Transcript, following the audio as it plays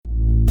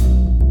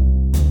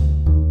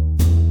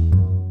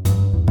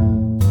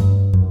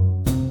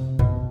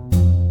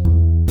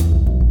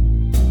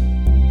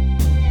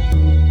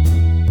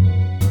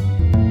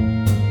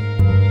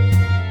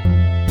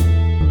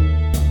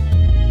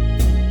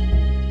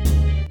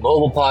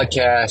Global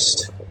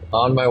podcast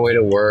on my way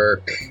to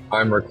work.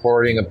 I'm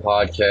recording a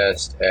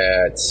podcast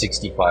at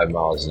 65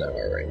 miles an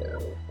hour right now.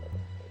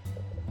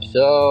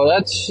 So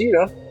that's,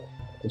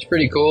 it's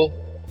pretty cool.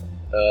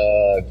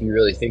 If you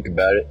really think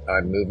about it,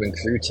 I'm moving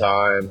through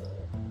time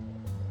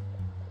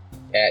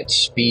at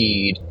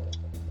speed,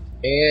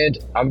 and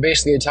I'm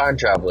basically a time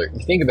traveler. If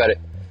you think about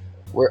it,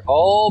 we're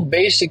all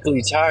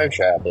basically time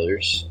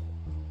travelers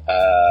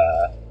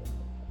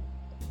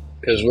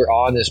because we're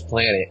on this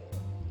planet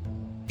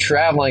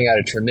traveling at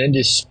a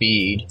tremendous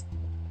speed,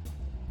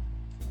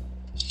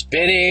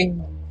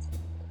 spinning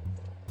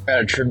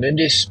at a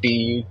tremendous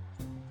speed,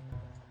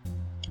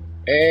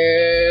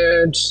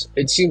 and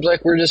it seems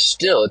like we're just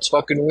still. It's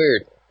fucking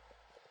weird.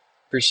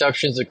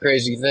 Perception's a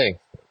crazy thing.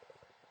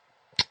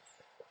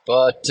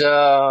 But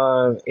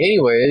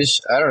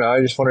anyways, I don't know. I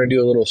just want to do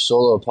a little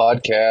solo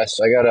podcast.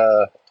 I got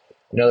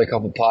another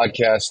couple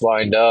podcasts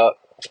lined up.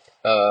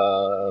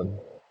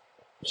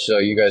 So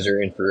you guys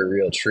are in for a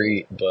real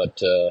treat.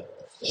 But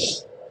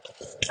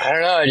I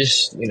don't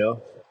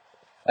know.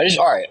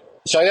 All right.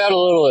 So I got a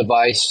little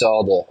advice to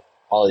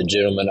all the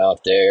gentlemen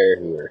out there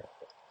who are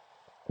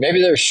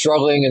maybe they're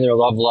struggling in their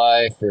love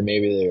life, or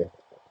maybe they're,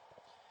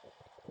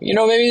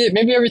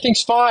 maybe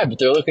everything's fine, but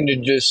they're looking to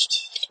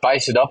just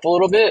spice it up a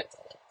little bit.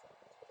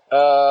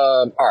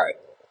 All right.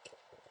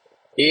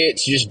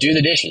 It's just do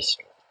the dishes.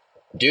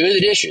 Do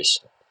the dishes.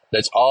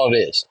 That's all it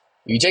is.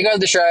 You take out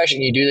the trash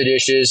and you do the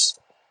dishes,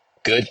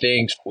 good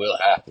things will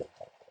happen.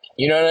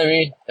 You know what I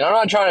mean? And I'm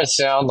not trying to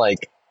sound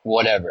like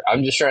whatever.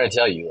 I'm just trying to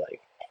tell you, like,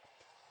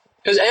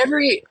 because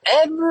every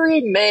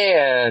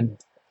man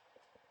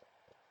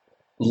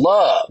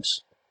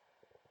loves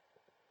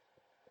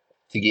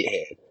to get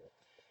head.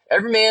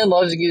 Every man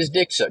loves to get his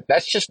dick sucked.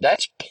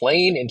 That's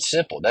plain and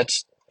simple.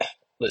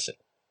 Listen.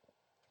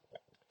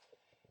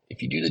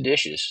 If you do the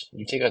dishes,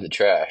 you take out the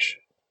trash,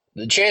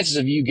 the chances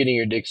of you getting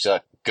your dick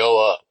sucked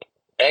go up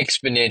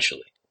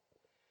exponentially.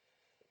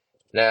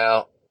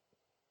 Now,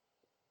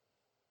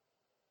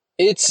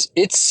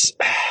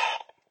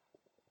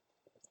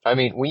 I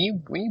mean, when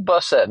you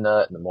bust that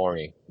nut in the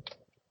morning,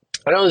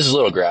 I know this is a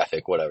little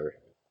graphic, whatever.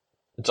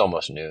 It's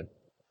almost noon.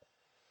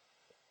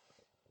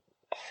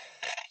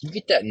 You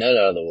get that nut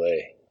out of the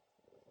way.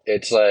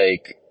 It's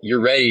like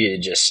you're ready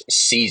to just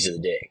seize the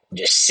dick.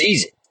 Just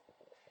seize it.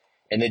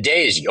 And the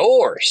day is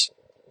yours.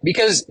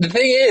 Because the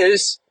thing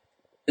is,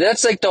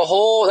 that's like the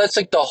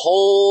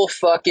whole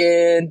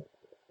fucking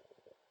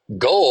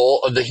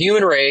goal of the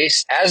human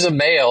race as a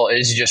male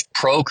is just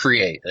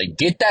procreate. Like,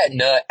 get that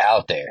nut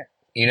out there,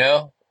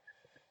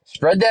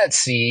 Spread that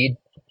seed.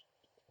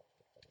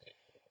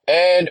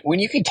 And when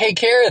you can take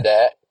care of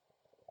that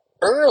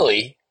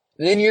early,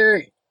 then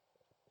your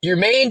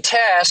main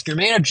task, your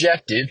main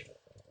objective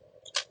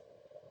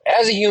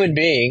as a human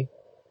being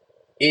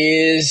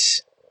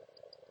is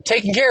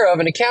taken care of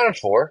and accounted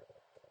for.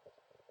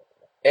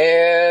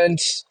 And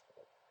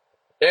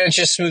then it's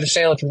just smooth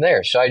sailing from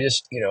there. So I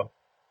just,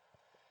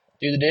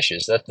 do the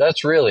dishes.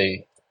 That's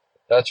really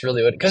what,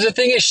 because the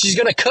thing is, she's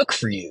going to cook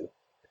for you.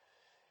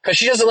 Because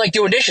she doesn't like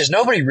doing dishes.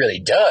 Nobody really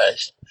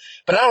does.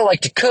 But I don't like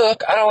to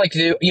cook. I don't like to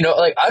do,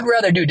 I'd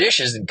rather do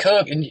dishes than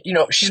cook. And,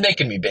 she's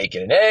making me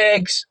bacon and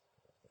eggs.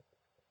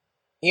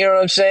 You know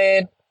what I'm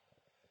saying?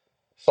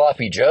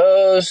 Sloppy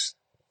Joes.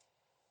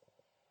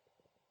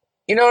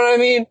 You know what I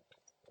mean?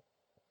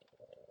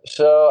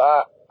 So,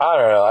 I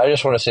don't know. I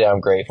just want to say I'm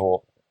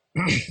grateful.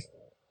 I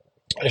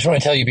just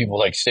want to tell you people,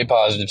 like, stay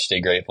positive, stay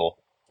grateful.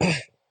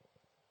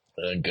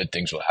 And good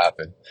things will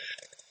happen.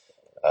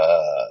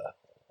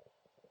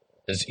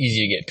 It's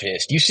easy to get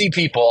pissed. You see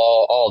people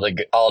all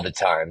the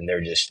time.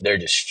 They're just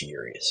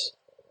furious.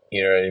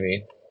 You know what I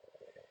mean?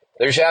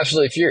 They're just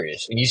absolutely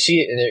furious. And you see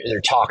it, and they're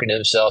talking to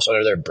themselves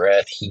under their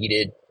breath,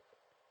 heated,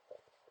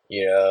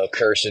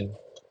 cursing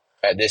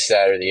at this,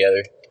 that, or the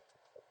other.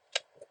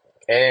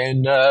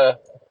 And, I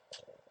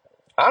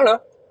don't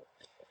know.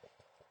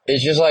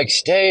 It's just like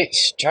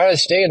try to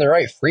stay in the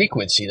right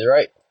frequency, the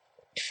right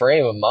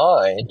frame of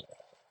mind,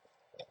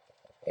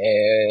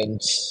 and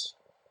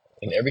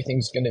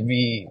everything's gonna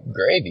be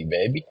gravy,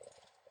 baby.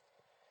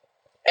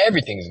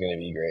 Everything's gonna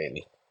be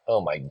gravy.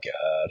 Oh my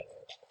god.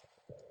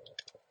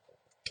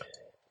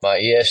 My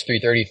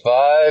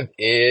ES335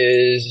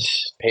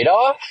 is paid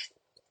off.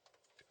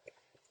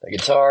 The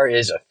guitar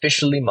is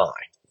officially mine.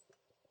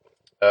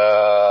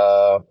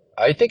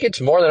 I think it's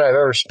more than I've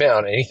ever spent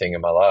on anything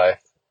in my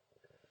life.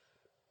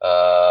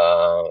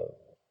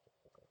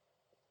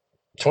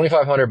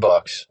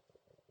 $2,500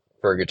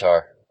 for a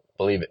guitar.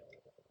 Believe it.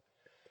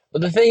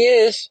 But the thing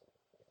is,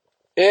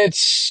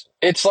 it's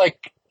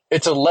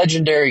a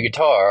legendary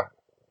guitar,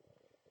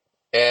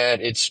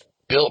 and it's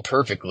built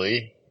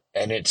perfectly,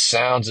 and it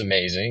sounds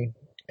amazing,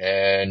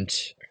 and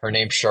her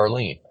name's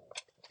Charlene.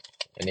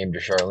 I named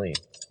her Charlene.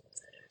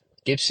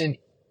 Gibson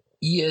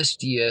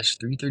ESDS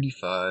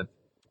 335.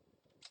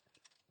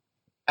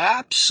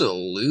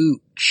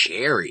 Absolute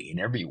cherry in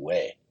every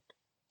way.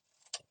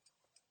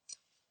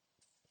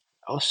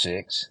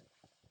 06.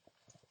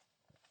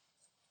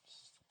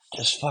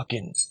 Just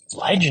fucking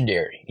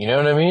legendary. You know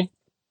what I mean?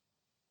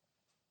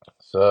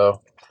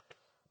 So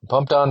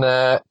pumped on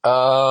that.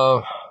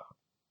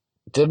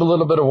 Did a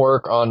little bit of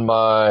work on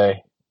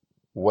my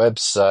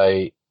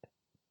website,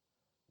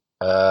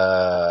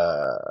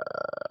 uh,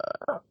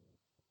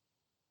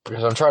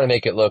 because I'm trying to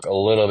make it look a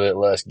little bit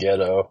less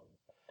ghetto.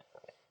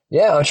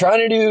 Yeah, I'm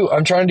trying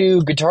to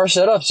do guitar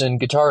setups and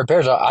guitar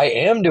repairs. I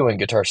am doing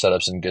guitar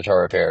setups and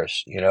guitar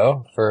repairs,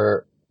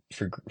 for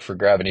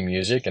Gravity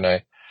Music, and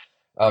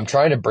I'm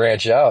trying to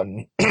branch out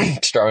and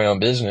start my own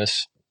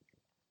business.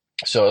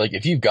 So like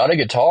if you've got a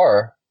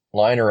guitar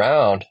lying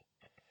around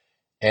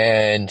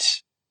and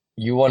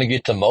you want to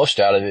get the most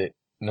out of it,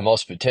 the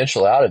most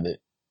potential out of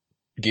it,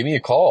 give me a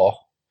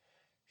call,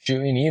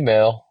 shoot me an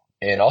email,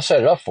 and I'll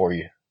set it up for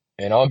you.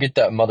 And I'll get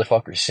that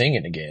motherfucker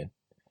singing again.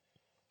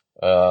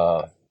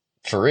 Uh,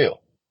 for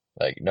real.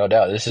 Like, no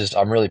doubt.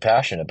 I'm really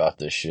passionate about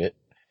this shit.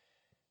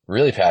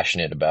 Really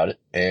passionate about it.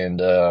 And,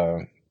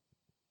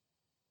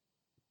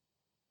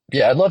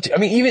 yeah, I'd love to. I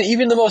mean,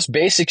 even the most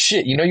basic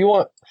shit,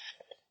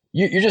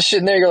 you're just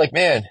sitting there, you're like,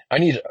 man, I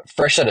need a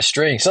fresh set of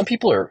strings. Some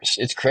people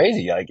it's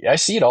crazy. Like, I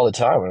see it all the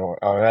time when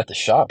I'm at the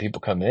shop. People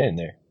come in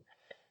there.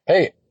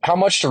 Hey, how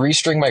much to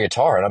restring my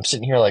guitar? And I'm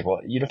sitting here like,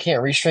 well, you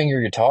can't restring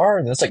your guitar?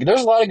 And it's like,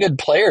 there's a lot of good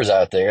players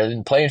out there that have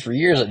been playing for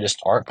years that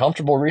just aren't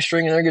comfortable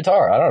restringing their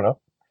guitar. I don't know.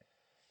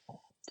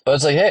 But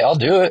it's like, hey, I'll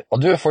do it. I'll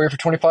do it for you for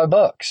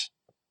 $25.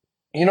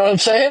 You know what I'm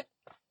saying?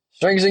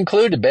 Strings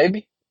included,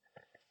 baby.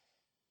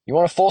 You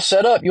want a full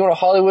setup? You want a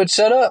Hollywood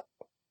setup?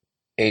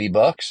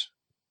 $80.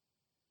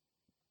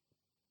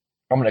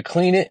 I'm going to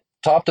clean it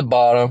top to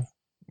bottom.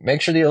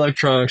 Make sure the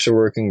electronics are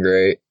working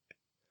great.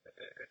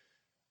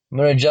 I'm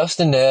going to adjust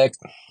the neck,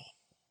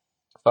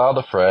 file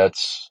the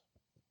frets,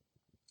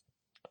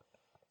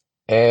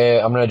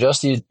 and I'm going to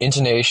adjust the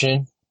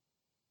intonation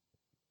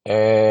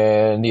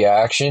and the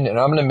action, and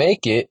I'm going to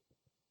make it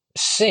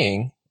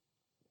sing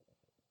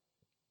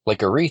like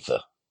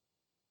Aretha.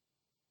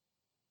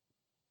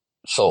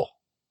 Soul.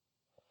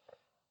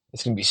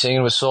 It's going to be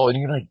singing with soul, and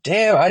you're like,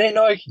 damn, I didn't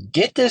know I could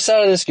get this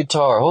out of this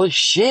guitar. Holy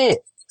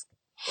shit.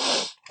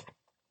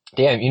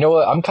 Damn, you know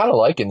what? I'm kind of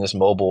liking this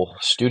mobile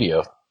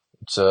studio.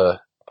 It's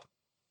a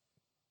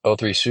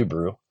 '03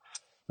 Subaru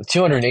with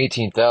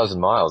 218,000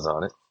 miles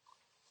on it.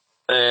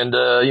 And,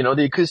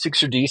 the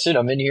acoustics are decent.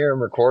 I'm in here,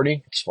 I'm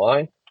recording. It's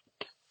fine.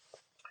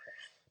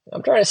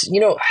 I'm trying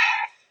to,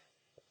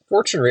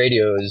 Fortune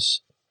Radio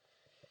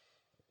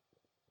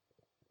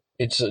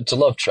it's a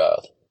love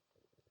child.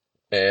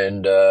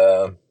 And,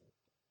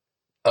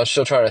 I'm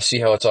still trying to see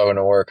how it's all going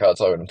to work, how it's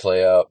all going to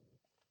play out.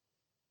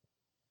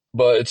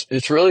 But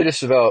it's really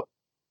just about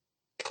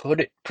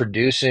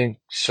producing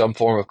some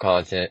form of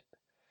content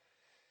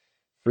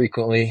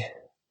frequently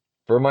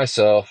for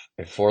myself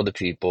and for the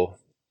people.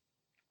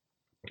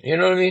 You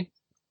know what I mean?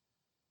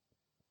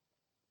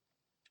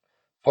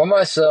 For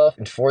myself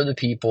and for the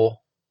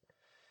people.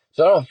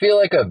 So I don't feel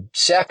like a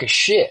sack of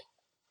shit.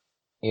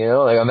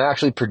 Like I'm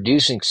actually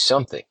producing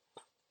something.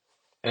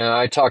 And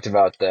I talked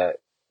about that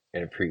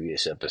in a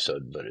previous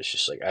episode, but it's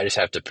just like I just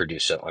have to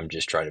produce something. I'm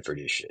just trying to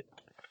produce shit.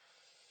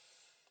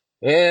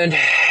 And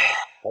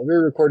I'll be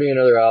recording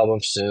another album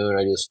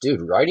soon.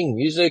 Dude, writing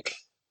music,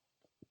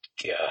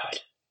 God.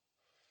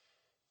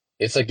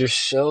 It's like there's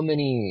so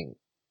many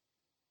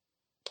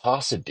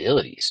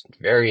possibilities,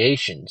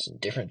 variations, and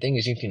different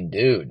things you can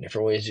do,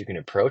 different ways you can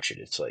approach it.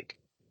 It's like,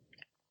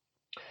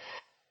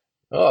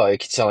 oh, it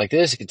could sound like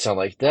this, it could sound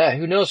like that.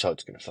 Who knows how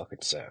it's gonna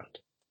fucking sound?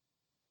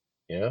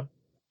 You know?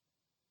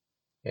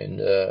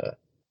 And I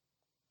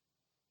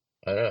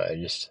don't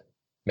know,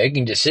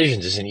 making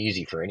decisions isn't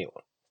easy for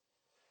anyone.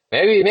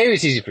 Maybe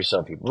it's easy for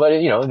some people, but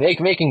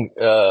making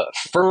a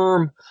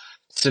firm,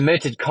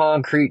 cemented,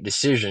 concrete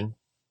decision.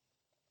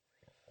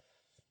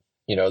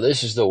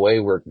 This is the way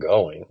we're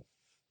going.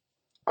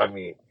 I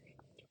mean,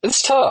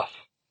 it's tough.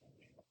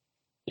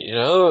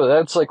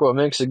 That's like what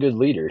makes a good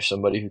leader.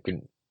 Somebody who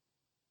can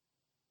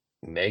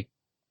make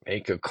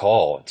a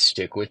call and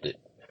stick with it.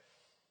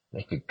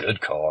 Make a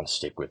good call and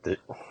stick with it.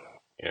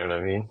 You know what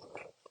I mean?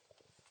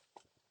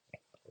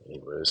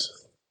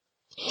 Anyways,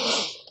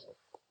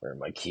 where are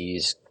my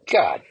keys?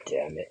 God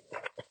damn it.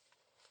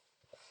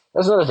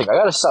 That's another thing. I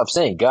gotta stop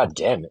saying God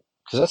damn it.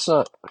 Because that's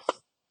not. I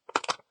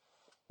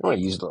don't want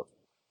to use the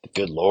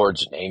good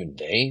Lord's name in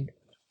vain.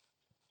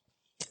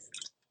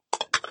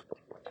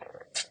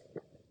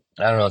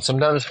 I don't know.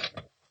 Sometimes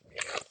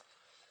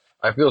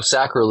I feel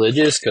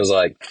sacrilegious because,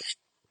 like,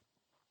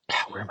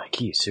 where are my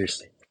keys?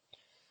 Seriously.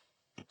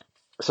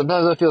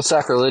 Sometimes I feel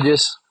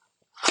sacrilegious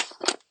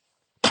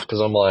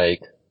because I'm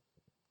like,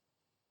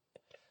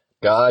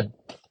 God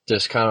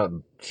just kind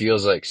of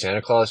feels like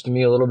Santa Claus to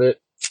me a little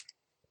bit.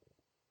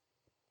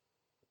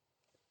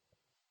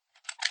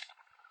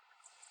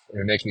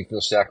 And it makes me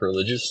feel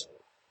sacrilegious.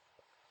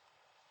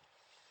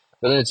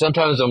 But then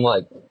sometimes I'm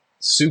like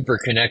super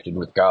connected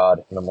with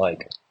God and I'm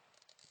like,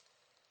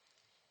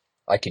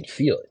 I can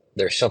feel it.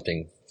 There's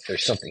something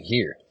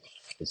here.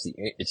 It's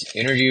the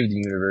energy of the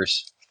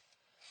universe,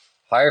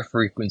 higher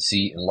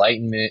frequency,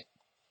 enlightenment,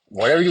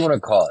 whatever you want to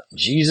call it.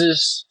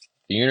 Jesus,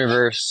 the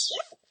universe,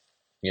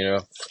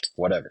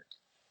 whatever.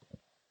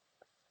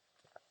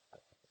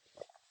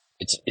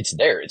 It's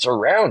there. It's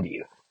around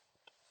you,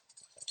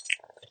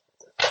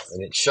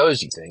 and it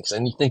shows you things.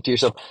 And you think to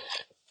yourself,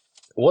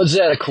 was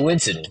that a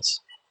coincidence?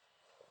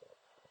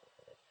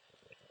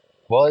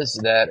 Was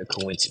that a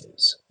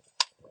coincidence,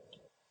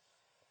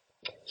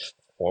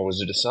 or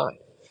was it a sign?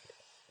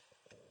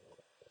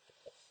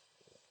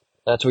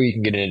 That's where you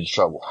can get into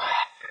trouble,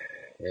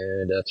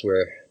 and that's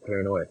where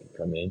paranoia can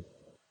come in.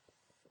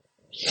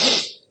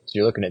 So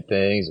you're looking at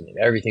things, and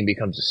everything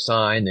becomes a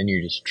sign. Then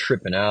you're just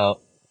tripping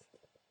out,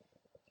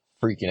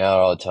 freaking out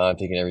all the time,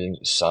 thinking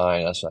everything's a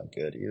sign. That's not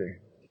good either.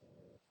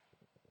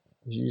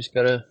 You just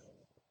gotta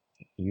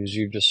use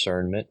your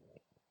discernment,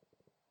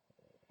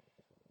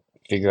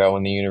 figure out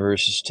when the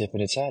universe is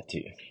tipping its hat to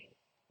you.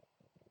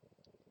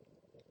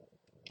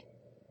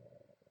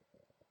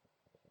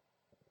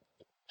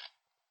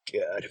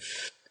 God,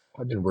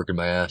 I've been working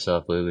my ass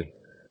off lately,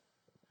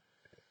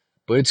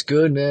 but it's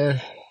good,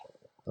 man.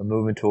 I'm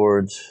moving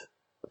towards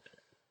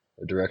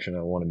the direction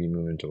I want to be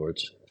moving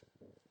towards.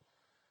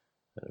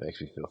 And it makes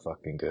me feel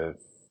fucking good.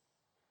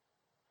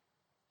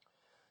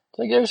 It's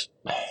like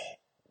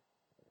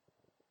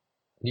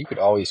you could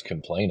always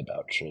complain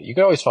about shit. You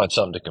could always find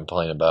something to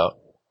complain about.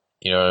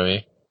 You know what I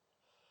mean?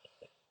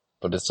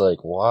 But it's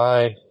like,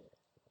 why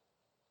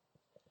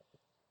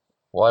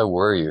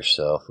worry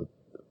yourself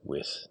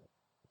with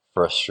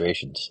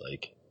frustrations?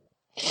 Like,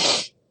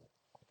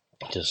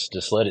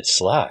 just let it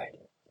slide.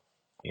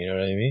 You know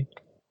what I mean?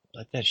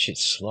 Let that shit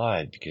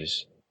slide,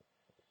 because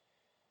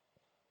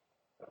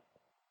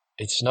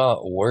it's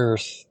not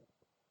worth.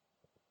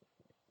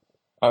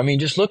 I mean,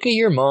 just look at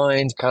your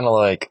mind kind of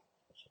like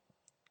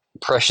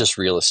precious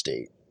real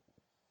estate,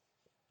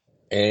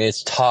 and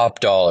it's top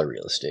dollar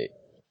real estate.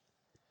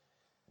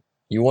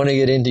 You want to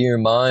get into your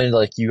mind,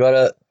 like you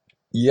gotta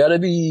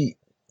be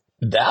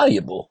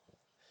valuable.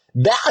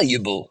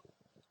 Valuable.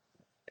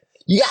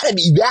 You gotta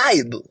be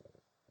valuable.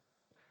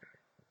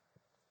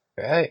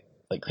 Right?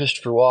 Like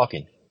Christopher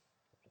Walken.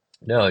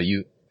 No,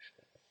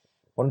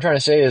 what I'm trying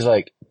to say is,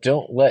 like,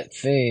 don't let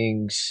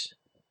things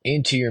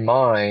into your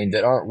mind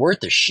that aren't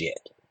worth a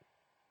shit.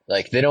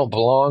 Like, they don't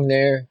belong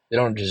there. They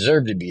don't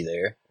deserve to be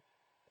there.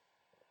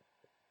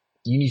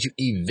 You need to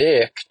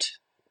evict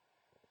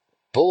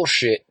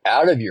bullshit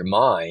out of your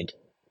mind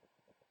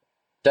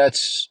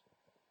that's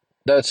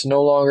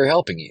no longer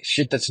helping you.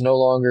 Shit that's no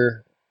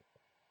longer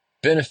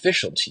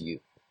beneficial to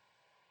you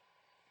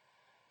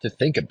to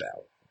think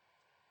about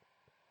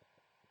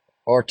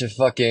or to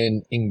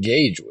fucking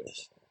engage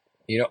with.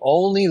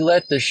 Only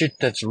let the shit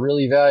that's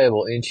really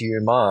valuable into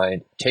your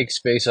mind take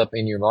space up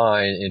in your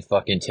mind and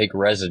fucking take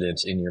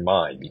residence in your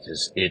mind,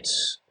 because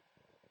it's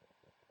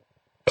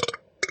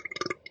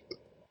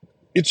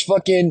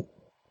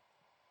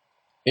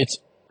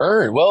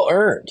earned, well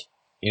earned.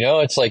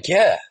 It's like,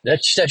 yeah,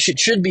 that shit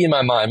should be in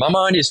my mind. My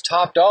mind is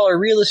top dollar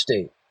real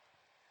estate.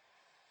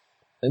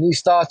 And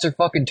these thoughts are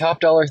fucking top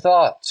dollar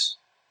thoughts.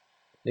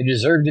 They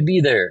deserve to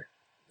be there.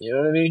 You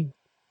know what I mean?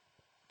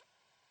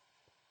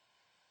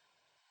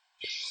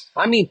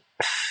 I mean,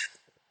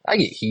 I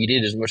get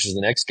heated as much as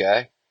the next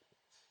guy,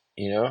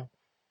 you know?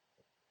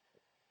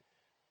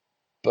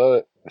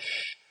 But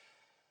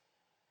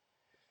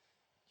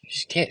you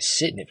just can't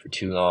sit in it for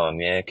too long,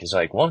 man. Because,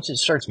 like, once it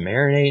starts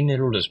marinating,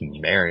 it'll just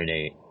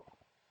marinate.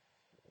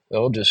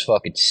 It'll just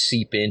fucking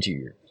seep into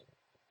your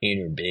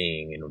inner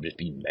being, and it'll just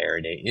be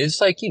marinating. It's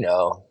like,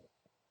 your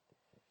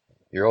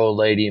old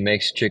lady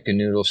makes chicken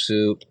noodle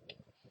soup,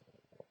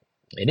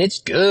 and it's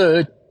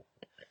good.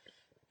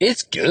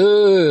 It's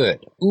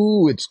good.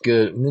 Ooh, it's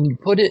good. And then you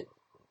put it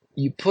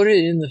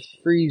in the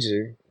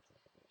freezer.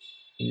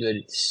 You let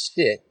it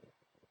sit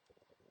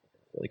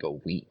for like a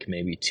week,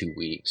 maybe 2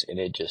 weeks, and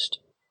it just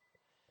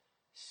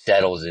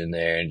settles in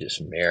there and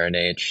just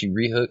marinates. She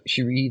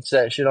reheats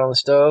that shit on the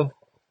stove.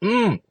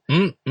 It's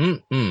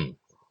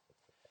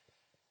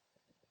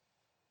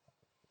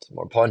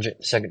more pungent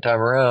the second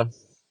time around.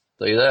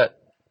 Tell you that.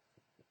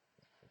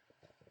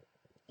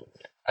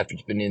 After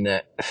it's been in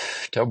that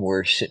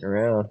Tupperware sitting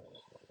around.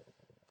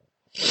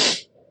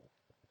 So,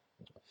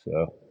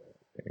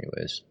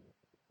 anyways,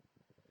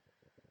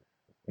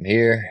 I'm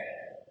here.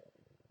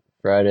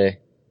 Friday.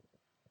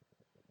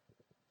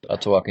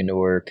 About to walk into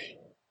work.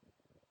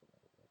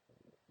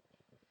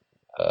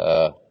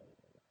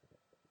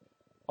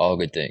 All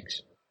good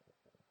things.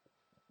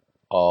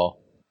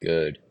 All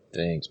good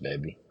things,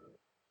 baby.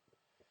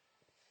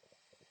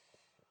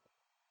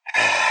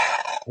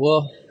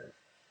 Well,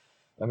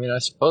 I mean, I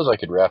suppose I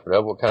could wrap it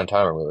up. What kind of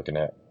time are we looking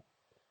at?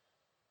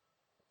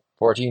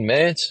 14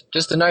 minutes?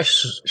 Just a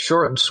nice,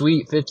 short and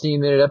sweet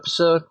 15-minute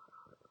episode?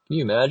 Can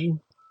you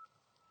imagine?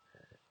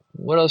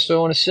 What else do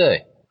I want to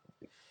say?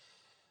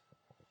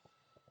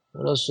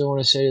 What else do I want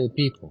to say to the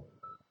people?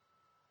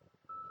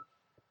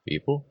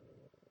 People?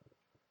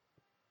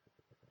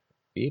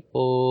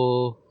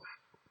 People.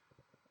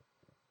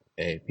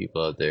 Hey,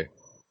 people out there.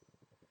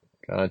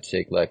 Try not to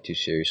take life too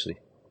seriously.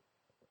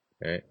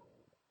 Alright?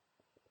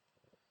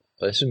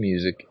 Play some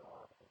music.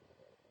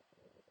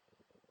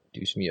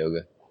 Do some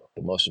yoga.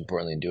 But most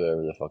importantly, do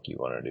whatever the fuck you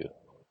want to do.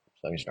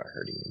 As long as you're not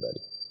hurting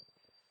anybody.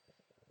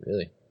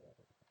 Really.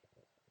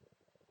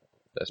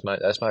 That's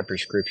my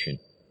prescription.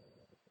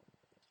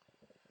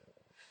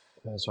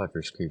 That's my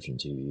prescription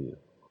to you.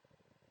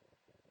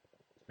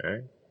 All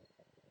right.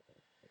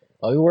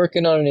 I'll be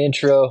working on an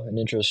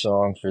intro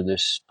song for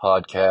this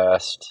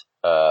podcast.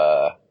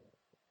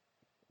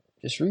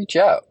 Just reach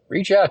out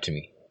to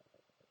me.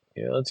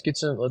 Let's get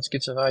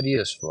some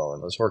ideas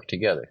flowing. Let's work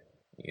together.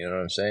 You know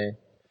what I'm saying?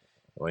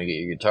 You want to get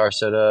your guitar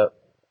set up,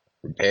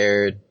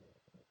 prepared.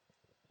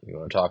 You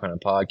want to talk on a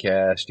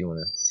podcast. You want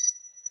to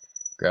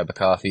grab a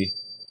coffee.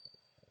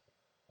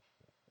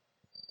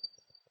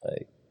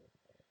 Like,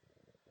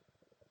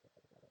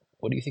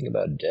 what do you think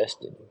about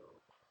destiny?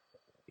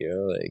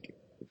 Like,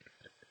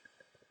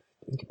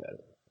 think about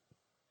it.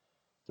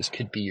 This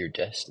could be your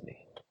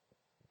destiny.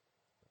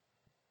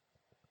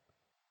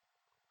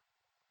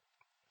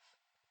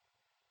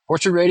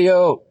 Fortune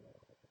Radio.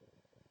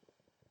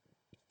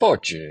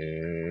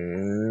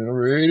 Fortune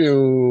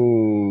Radio.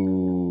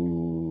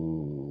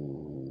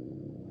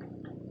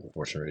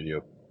 Fortune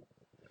Radio.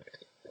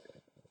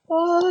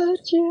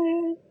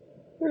 Fortune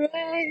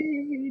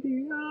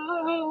Radio.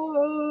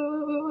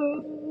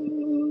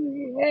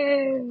 Yeah.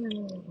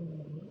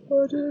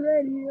 Fortune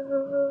Radio.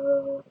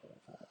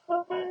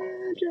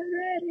 Fortune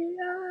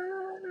Radio.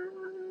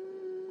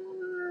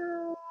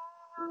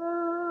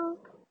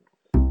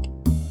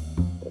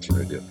 Fortune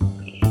Radio.